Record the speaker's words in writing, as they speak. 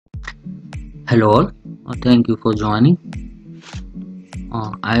Hello all, thank you for joining.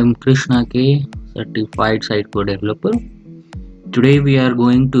 I am Krishna K, certified Sitecore developer. Today we are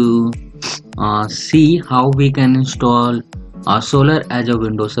going to see how we can install Solr as a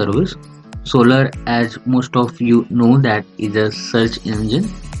Windows service. Solr, as most of you know, that is a search engine,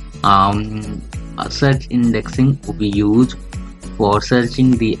 a search indexing we use for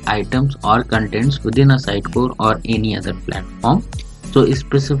searching the items or contents within a Sitecore or any other platform. So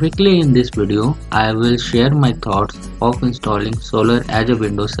specifically in this video, I will share my thoughts of installing Solr as a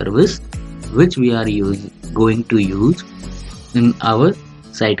Windows service, which we are going to use in our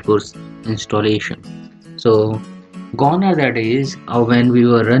Sitecore installation. So gone are the days when we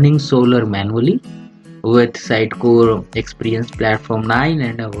were running Solr manually. With Sitecore Experience Platform 9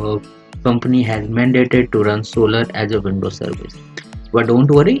 and our company has mandated to run Solr as a Windows service. But don't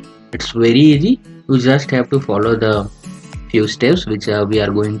worry, it's very easy. You just have to follow the few steps which we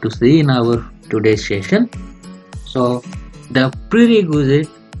are going to see in our today's session. So the prerequisite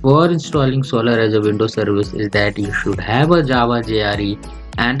for installing Solr as a Windows service is that you should have a Java JRE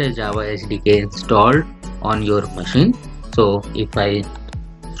and a Java SDK installed on your machine. So if I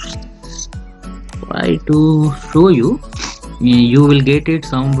try to show you, you will get it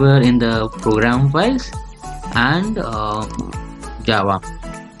somewhere in the program files and Java.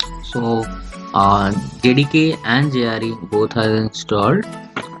 So JDK and JRE both are installed.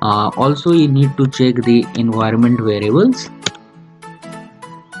 Also you need to check the environment variables.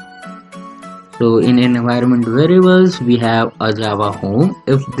 So in environment variables we have a Java home.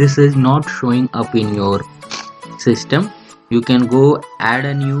 If this is not showing up in your system, you can go add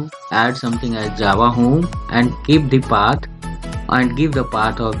something as Java home and keep the path and give the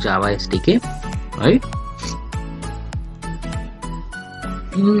path of Java SDK, right?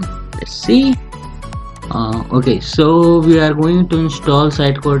 Let's see. Okay, so we are going to install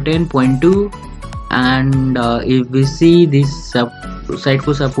Sitecore 10.2, and if we see this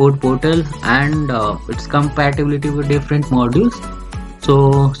Sitecore support portal and its compatibility with different modules,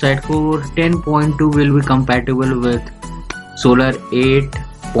 so Sitecore 10.2 will be compatible with Solr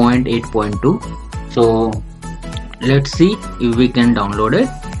 8.8.2. so let's see if we can download it.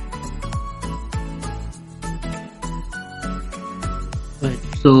 Right.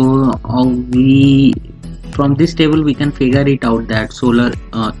 So from this table we can figure it out that Solr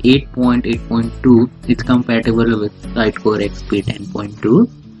 8.8.2 is compatible with Sitecore XP 10.2.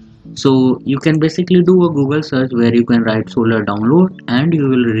 So you can basically do a Google search where you can write Solr download and you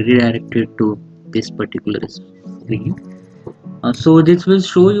will redirect it to this particular screen. So this will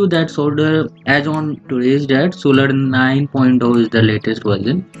show you that Solr, as on today's date, Solr 9.0 is the latest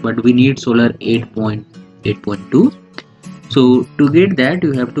version, but we need Solr 8.8.2. So to get that,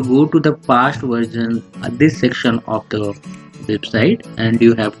 you have to go to the past version, this section of the website, and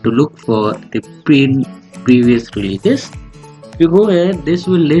you have to look for the previous releases. If you go here, this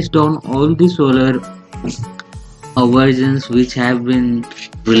will list down all the Solr versions which have been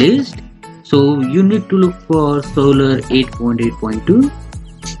released. So you need to look for Solr 8.8.2,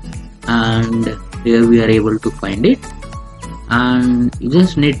 and here we are able to find it, and you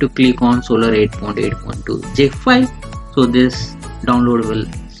just need to click on Solr 8.8.2 J5. So this download will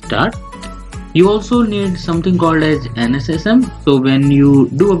start. You also need something called as NSSM. So when you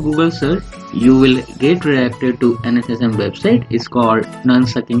do a Google search, you will get redirected to NSSM website. It's called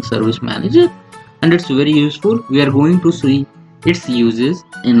Non-Sucking Service Manager, and it's very useful. We are going to see its uses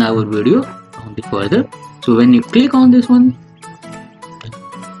in our video on the further. So when you click on this one,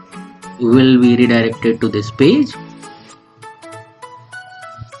 you will be redirected to this page.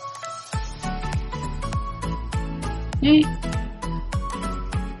 Okay.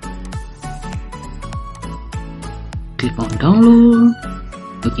 Click on download.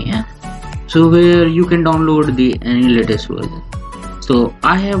 Okay, so where you can download any latest version. So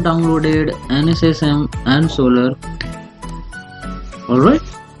I have downloaded NSSM and Solr. Alright,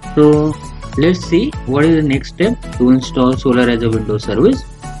 so let's see what is the next step to install Solr as a Windows service.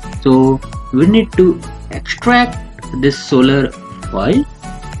 So we need to extract this Solr file.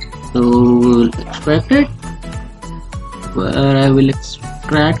 So we'll extract it. Where I will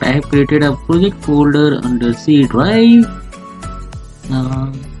extract, I have created a project folder under C drive.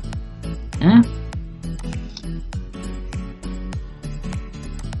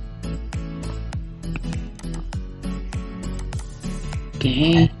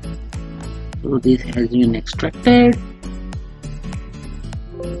 Okay, so this has been extracted.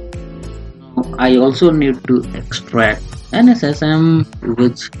 Now I also need to extract NSSM,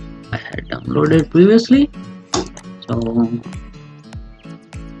 which I had downloaded previously. So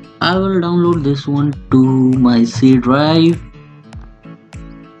I will download this one to my C drive.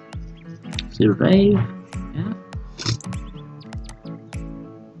 see right. Yeah.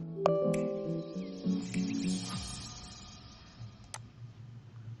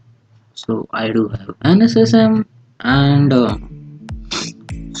 So I do have NSSM and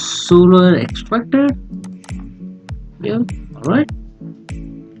Solr extracted. Yeah, alright.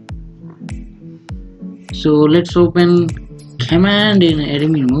 So let's open command in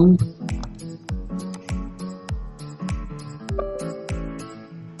admin mode.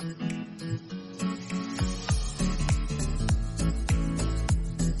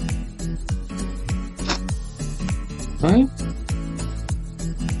 Right.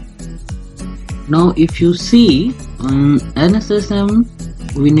 Now if you see on NSSM,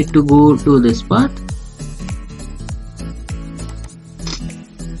 we need to go to this path.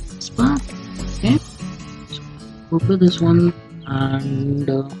 Okay. So go to this one and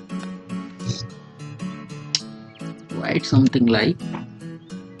write something like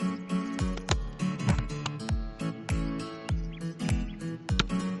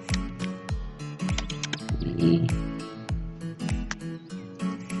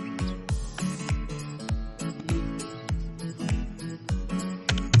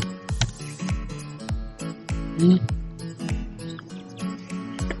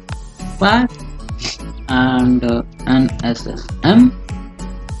path and an SSM.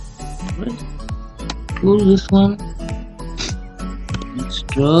 Right. Choose this one.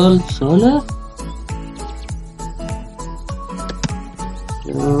 Install Solr.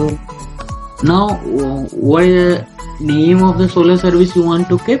 So now, what is the name of the Solr service you want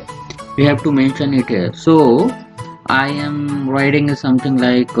to keep? We have to mention it here. So I am writing something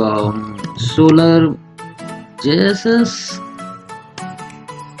like Solr JSS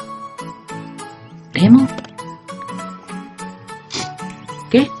demo.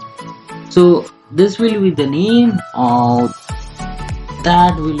 Okay, so this will be the name of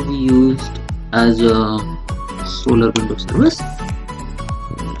that will be used as a Solr Windows service.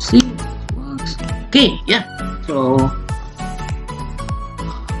 Let's see if it works. Okay, yeah. So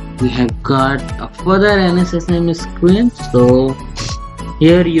we have got a further NSSM screen. So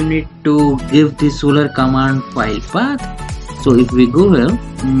here you need to give the Solr command file path. So if we go here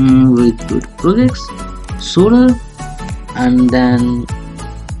with good projects, Solr, and then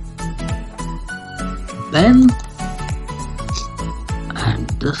and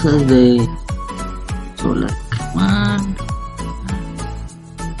this is the Solr command.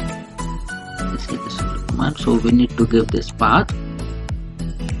 This is the Solr command. So we need to give this path.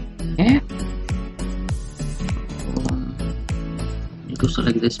 Okay. Need to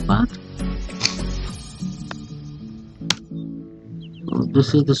select this path. So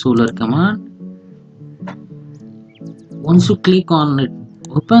this is the Solr command. Once you click on it,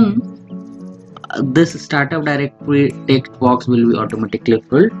 open, this startup directory text box will be automatically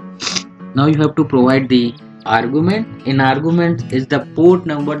filled. Now you have to provide the argument. In argument is the port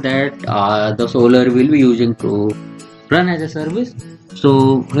number that the Solr will be using to run as a service.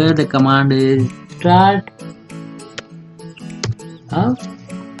 So here the command is start up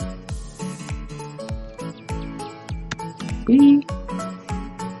P.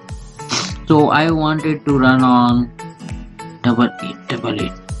 So I want it to run on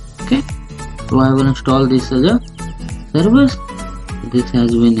 8888. Okay, so I will install this as a service. This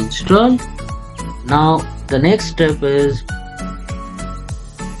has been installed. Now the next step is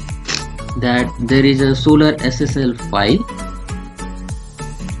that there is a Solr SSL file.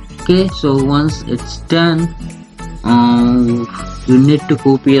 Okay, so once it's done, you need to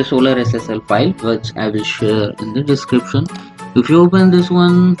copy a Solr SSL file, which I will share in the description. If you open this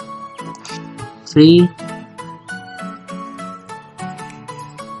one, see,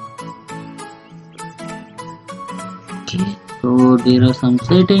 okay, so there are some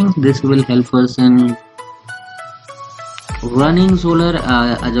settings. This will help us in running Solr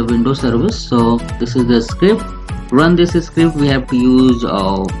as a Windows service. So this is the script. Run this script, we have to use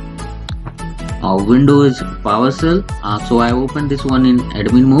Windows PowerShell. So I open this one in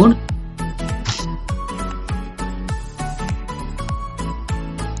admin mode.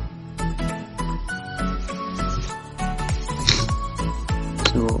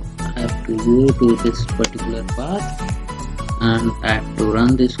 So I have to go to this particular path and I have to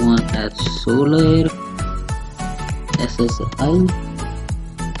run this one as Solr SSL.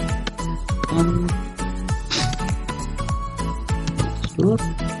 Store.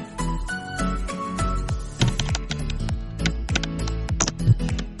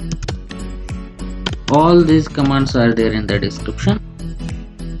 All these commands are there in the description.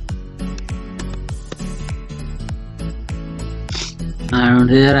 And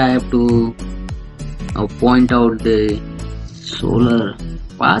here I have to point out the Solr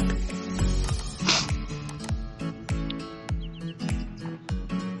path.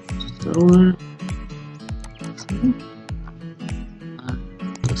 Solr.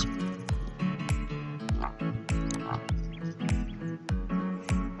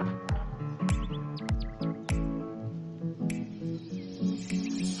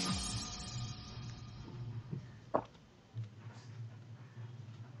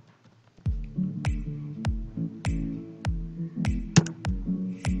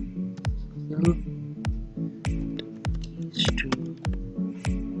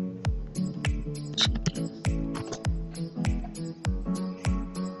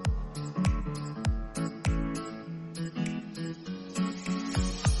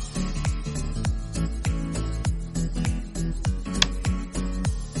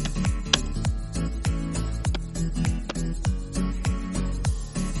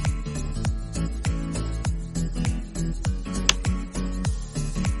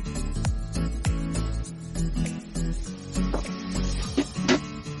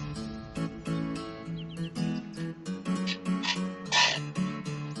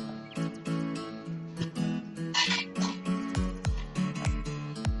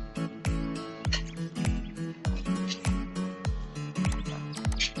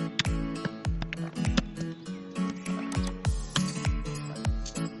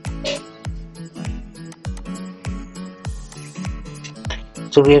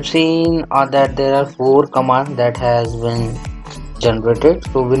 So we have seen that there are four commands that has been generated.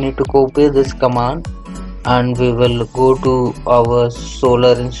 So we need to copy this command and we will go to our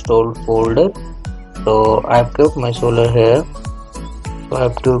Solr installed folder. So I have kept my Solr here. So I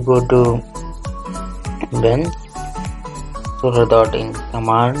have to go to bin solr.in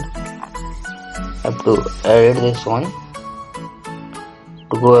command. I have to edit this one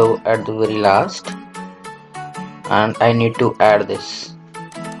to go at the very last, and I need to add this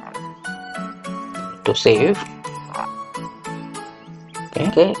to save.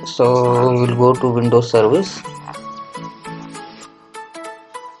 Okay, so we'll go to Windows Service.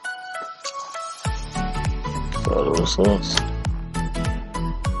 Services.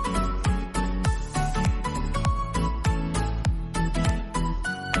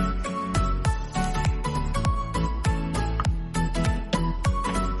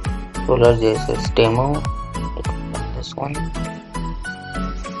 Solr JSS demo. This one.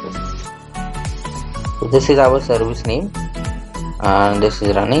 So this is our service name, and this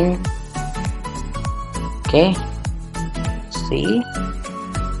is running. Okay. See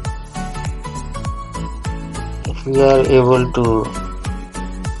if we are able to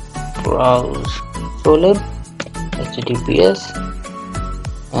browse Solr HTTPS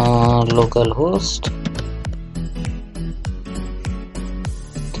localhost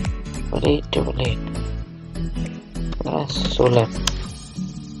 888 Solr.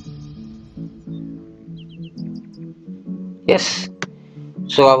 Yes,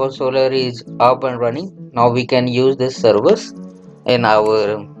 so our Solr is up and running. Now we can use this service in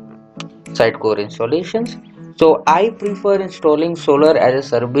our Sitecore installations. So I prefer installing Solr as a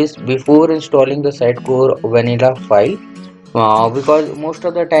service before installing the Sitecore vanilla file, because most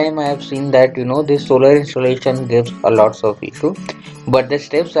of the time I have seen that this Solr installation gives a lots of issue. But the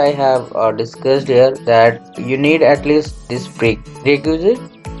steps I have discussed here, that you need at least this prerequisite,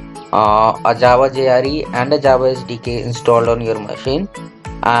 a Java JRE and a Java SDK installed on your machine.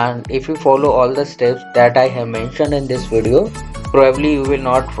 And if you follow all the steps that I have mentioned in this video, probably you will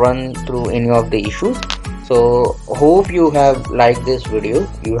not run through any of the issues. So hope you have liked this video.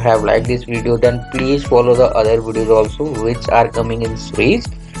 You have liked this video, then please follow the other videos also which are coming in series.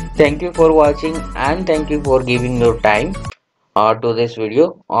 Thank you for watching, and thank you for giving your time to this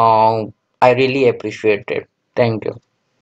video. I really appreciate it. Thank you.